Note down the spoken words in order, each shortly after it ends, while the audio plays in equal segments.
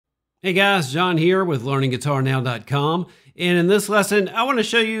Hey guys, John here with LearningGuitarNow.com, and in this lesson I want to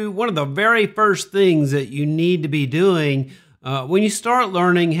show you one of the very first things that you need to be doing when you start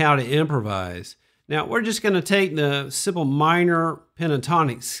learning how to improvise. Now we're just going to take the simple minor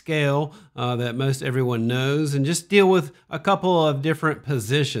pentatonic scale that most everyone knows and just deal with a couple of different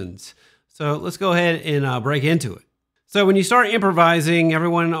positions. So let's go ahead and break into it. So when you start improvising,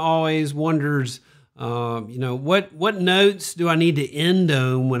 everyone always wonders, what notes do I need to end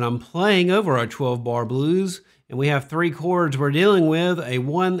on when I'm playing over a 12-bar blues? And we have three chords we're dealing with, a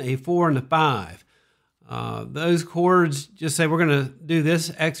 1, a 4, and a 5. Those chords, just say we're going to do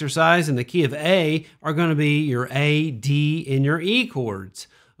this exercise in the key of A, are going to be your A, D, and your E chords.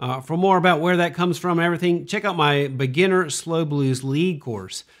 For more about where that comes from and everything, check out my beginner slow blues lead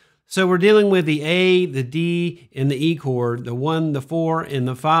course. So we're dealing with the A, the D, and the E chord, the 1, the 4, and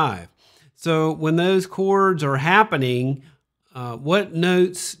the 5. So when those chords are happening, what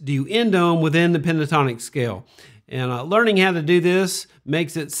notes do you end on within the pentatonic scale? And learning how to do this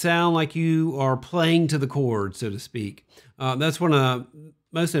makes it sound like you are playing to the chord, so to speak. That's one of the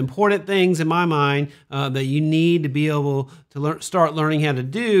most important things in my mind that you need to be able to start learning how to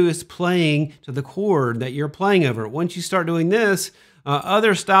do is playing to the chord that you're playing over. Once you start doing this,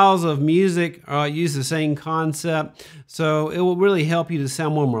 other styles of music use the same concept, so it will really help you to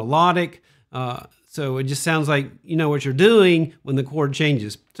sound more melodic. So it just sounds like you know what you're doing when the chord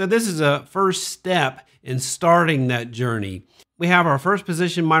changes. So this is a first step in starting that journey. We have our first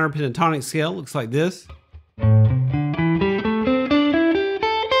position minor pentatonic scale, looks like this.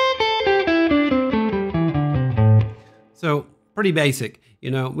 So pretty basic.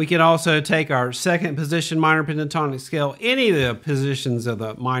 We could also take our second position minor pentatonic scale, any of the positions of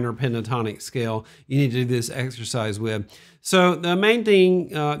the minor pentatonic scale you need to do this exercise with. So the main thing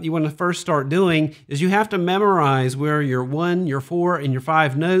you want to first start doing is you have to memorize where your 1, your 4, and your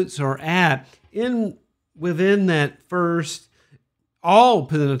 5 notes are at within that first, all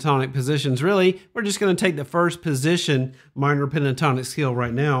pentatonic positions really. We're just going to take the first position minor pentatonic scale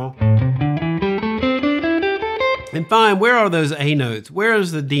right now. And find where are those A notes? Where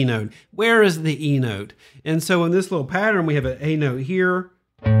is the D note? Where is the E note? And so in this little pattern, we have an A note here,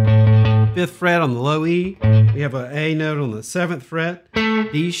 5th fret on the low E. We have an A note on the 7th fret,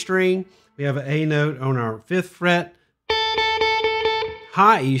 D string. We have an A note on our 5th fret,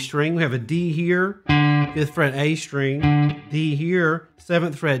 high E string. We have a D here, 5th fret A string, D here,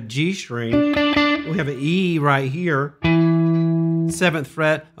 7th fret G string. We have an E right here, 7th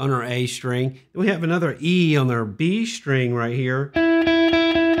fret on our A string. We have another E on our B string right here,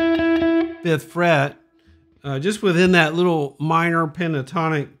 5th fret, just within that little minor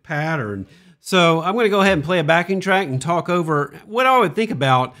pentatonic pattern. So I'm going to go ahead and play a backing track and talk over what I would think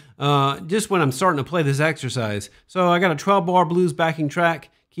about just when I'm starting to play this exercise. So I got a 12-bar blues backing track,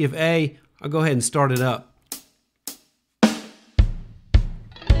 key of A. I'll go ahead and start it up.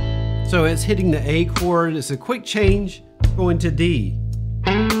 So it's hitting the A chord. It's a quick change. Going to D.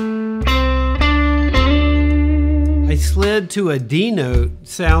 I slid to a D note,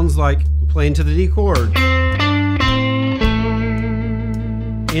 sounds like playing to the D chord.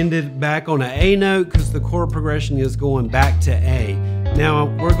 Ended back on an A note because the chord progression is going back to A. Now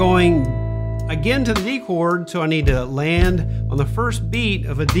we're going again to the D chord, so I need to land on the first beat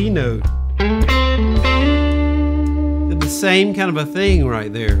of a D note. Did the same kind of a thing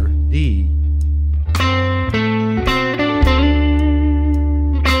right there, D.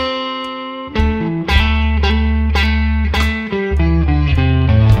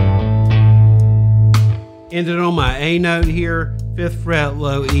 Ended on my A note here, 5th fret,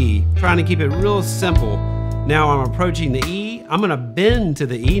 low E. Trying to keep it real simple. Now I'm approaching the E. I'm gonna bend to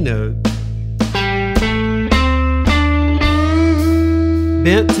the E note.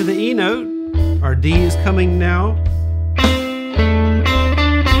 Bent to the E note. Our D is coming now.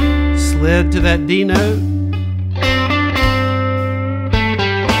 Slid to that D note.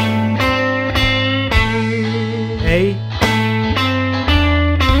 A,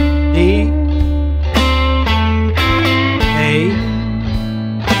 D,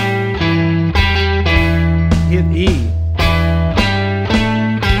 hit E.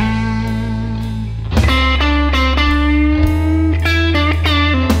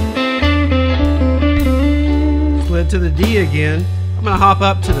 Slid to the D again. I'm going to hop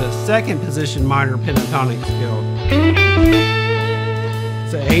up to the second position minor pentatonic scale.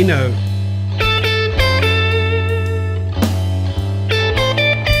 It's an A note.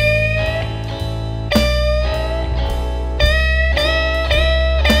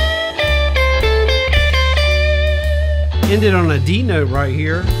 Ended on a D note right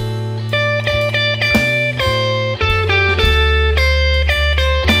here.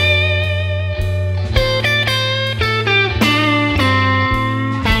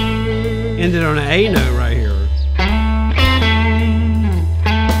 bend it on an A note right here.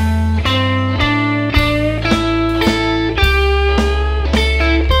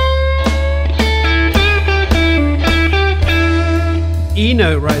 E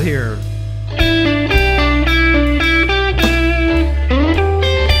note right here.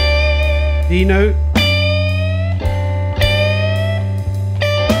 D note.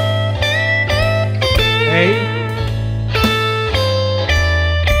 A.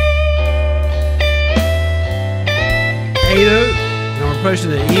 A note. Now we're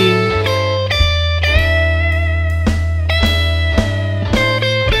pushing the E.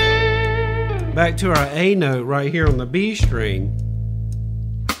 Back to our A note right here on the B string.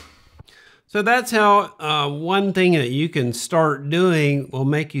 So that's how one thing that you can start doing will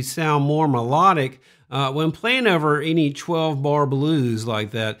make you sound more melodic. When playing over any 12-bar blues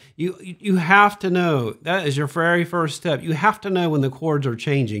like that, you have to know, that is your very first step. You have to know when the chords are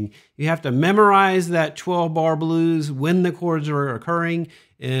changing. You have to memorize that 12-bar blues when the chords are occurring.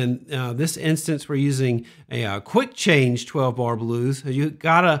 In this instance, we're using a quick change 12-bar blues. So you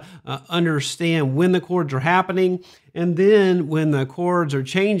gotta understand when the chords are happening, and then when the chords are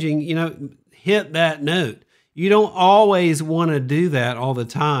changing, hit that note. You don't always want to do that all the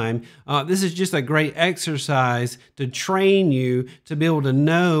time. This is just a great exercise to train you to be able to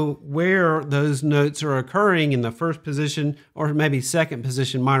know where those notes are occurring in the first position or maybe second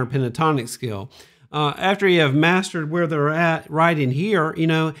position minor pentatonic scale. After you have mastered where they're at right in here,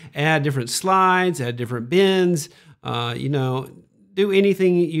 add different slides, add different bends, do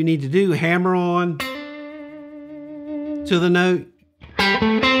anything you need to do. Hammer on to the note.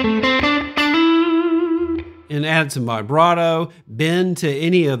 And add some vibrato, bend to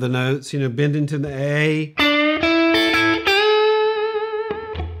any of the notes, bend into the A.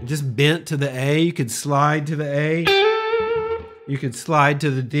 Just bent to the A, you could slide to the A. You could slide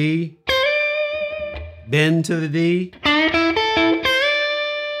to the D. Bend to the D.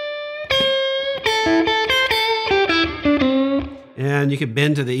 And you could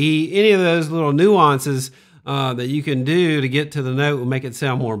bend to the E. Any of those little nuances that you can do to get to the note will make it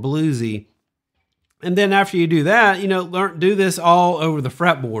sound more bluesy. And then after you do that, do this all over the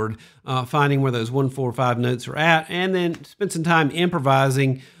fretboard, finding where those 1, 4, 5 notes are at, and then spend some time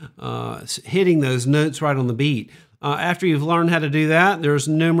improvising, hitting those notes right on the beat. After you've learned how to do that, there's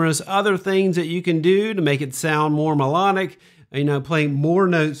numerous other things that you can do to make it sound more melodic, playing more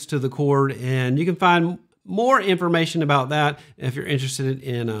notes to the chord, and you can find more information about that if you're interested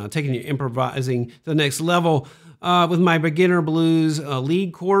in taking your improvising to the next level. With my beginner blues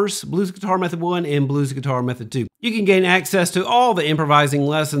lead course, Blues Guitar Method 1 and Blues Guitar Method 2. You can gain access to all the improvising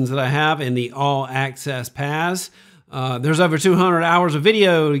lessons that I have in the All Access Pass. There's over 200 hours of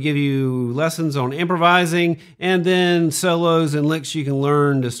video to give you lessons on improvising, and then solos and licks you can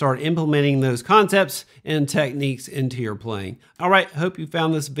learn to start implementing those concepts and techniques into your playing. All right, hope you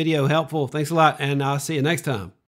found this video helpful. Thanks a lot, and I'll see you next time.